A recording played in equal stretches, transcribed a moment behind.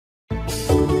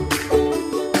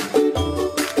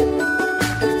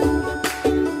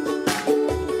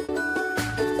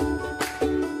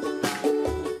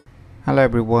Hello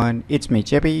everyone, it's me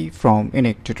JB from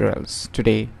UniqueTutorials.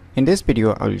 Today in this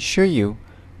video I will show you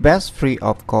best free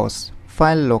of cost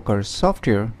file locker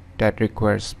software that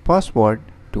requires password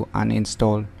to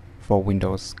uninstall for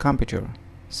Windows computer.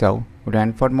 So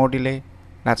without further more delay,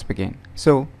 let's begin.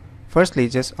 So firstly,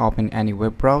 just open any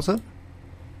web browser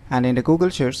and in the Google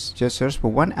search just search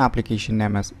for one application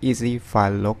named as Easy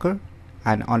File Locker,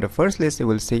 and on the first list you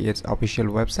will see its official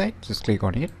website. Just click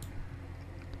on it.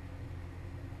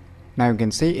 Now you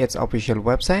can see its official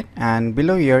website, and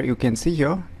below here you can see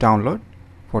here download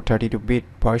for 32-bit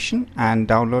version and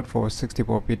download for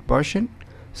 64-bit version.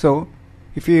 So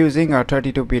if you're using a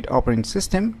 32-bit operating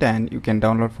system, then you can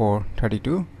download for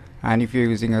 32, and if you're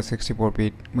using a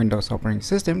 64-bit Windows operating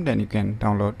system, then you can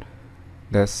download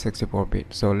the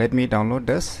 64-bit. So let me download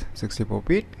this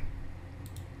 64-bit.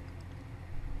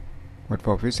 Wait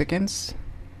for a few seconds.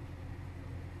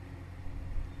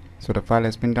 So the file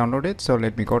has been downloaded, so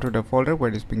let me go to the folder where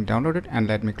it is being downloaded and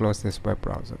let me close this web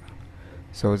browser.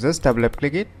 So just double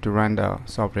click it to run the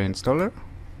software installer.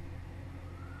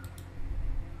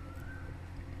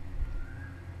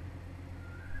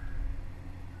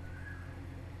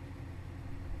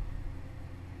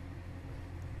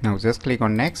 Now just click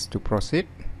on next to proceed.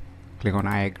 Click on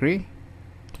I agree,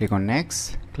 click on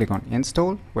next, click on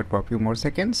install, wait for a few more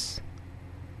seconds.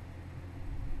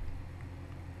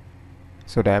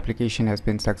 So the application has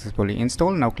been successfully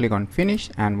installed. Now click on finish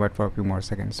and wait for a few more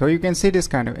seconds. So you can see this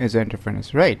kind of user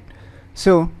interface, right?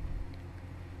 So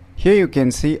here you can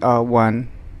see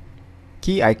one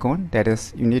key icon, that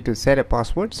is you need to set a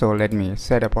password. So let me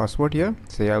set a password here.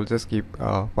 Say I'll just keep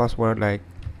a password like,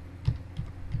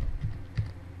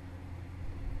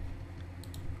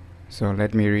 so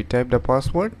let me retype the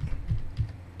password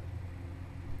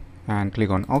and click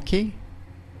on OK.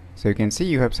 So you can see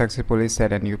you have successfully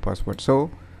set a new password. So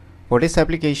for this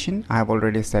application I have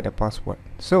already set a password.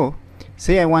 So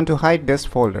say I want to hide this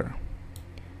folder.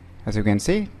 As you can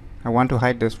see, I want to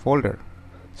hide this folder.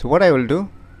 So what I will do,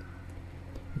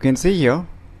 you can see here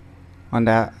on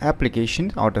the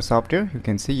application or the software, you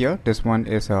can see here this one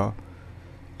is a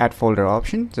add folder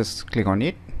option. Just click on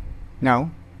it. Now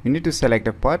you need to select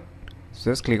the path. So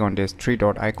just click on these three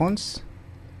dot icons.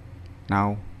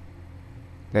 Now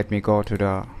let me go to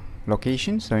the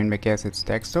location. So in my case it's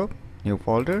desktop, new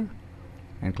folder,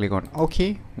 and click on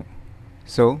OK.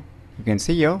 So you can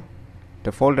see here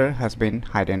the folder has been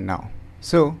hidden now.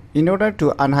 So in order to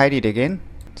unhide it again,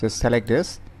 just select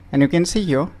this and you can see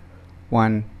here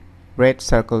one red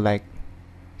circle like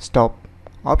stop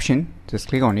option. Just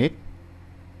click on it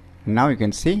and now you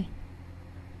can see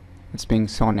it's being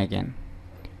shown again.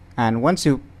 And once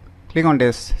you click on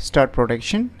this start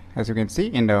protection, as you can see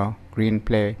in the green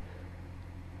play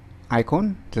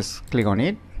icon, just click on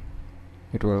it,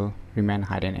 it will remain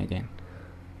hidden again.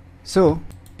 So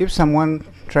if someone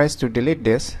tries to delete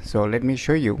this, so let me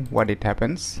show you what it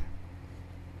happens.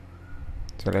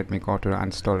 So let me go to the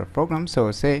installer program.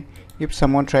 So say if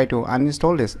someone try to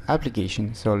uninstall this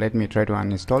application, so let me try to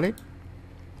uninstall it.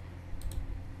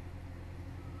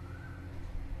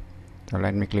 So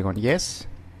let me click on yes.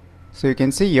 So you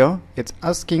can see here it's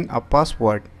asking a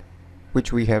password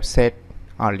which we have set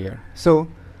earlier. So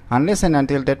unless and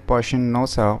until that person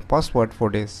knows a password for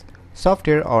this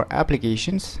software or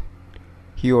applications,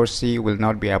 he or she will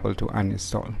not be able to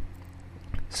uninstall.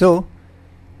 So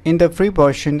in the free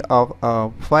version of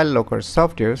file locker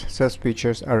software, such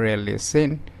features are rarely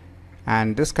seen,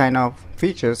 and this kind of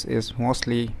features is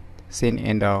mostly seen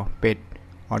in the paid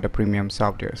or the premium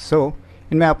software. So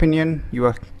in my opinion, you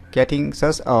are getting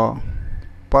such a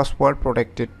password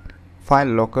protected file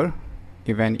locker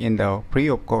even in the free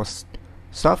of cost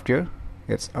software.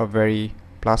 It's a very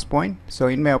plus point. So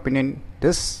in my opinion,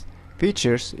 this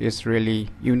features is really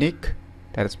unique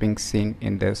that is being seen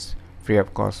in this free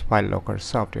of cost file locker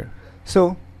software.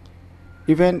 So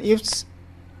even if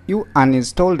you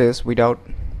uninstall this without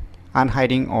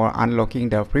unhiding or unlocking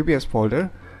the previous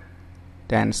folder,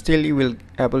 then still you will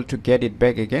able to get it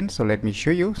back again. So let me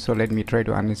show you. So let me try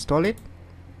to uninstall it.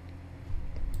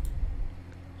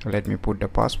 So let me put the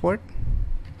password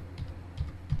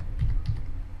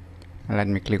and let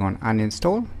me click on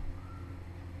uninstall.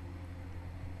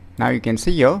 Now you can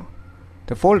see here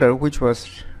the folder which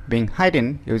was being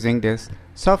hidden using this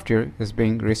software is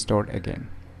being restored again,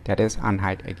 that is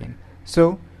unhide again.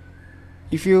 So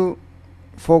if you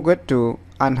forget to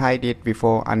unhide it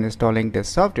before uninstalling this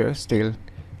software, still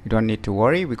you don't need to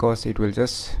worry because it will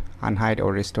just unhide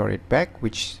or restore it back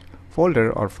which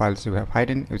folder or files you have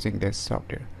hidden using this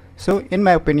software. So in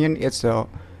my opinion, it's a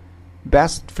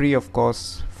best free of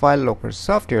cost file locker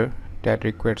software that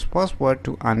requires password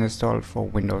to uninstall for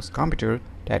Windows computer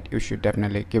that you should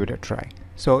definitely give it a try.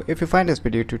 So if you find this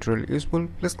video tutorial useful,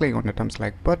 please click on the thumbs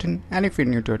like button, and if you're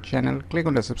new to our channel, click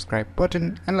on the subscribe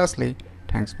button, and lastly,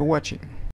 thanks for watching.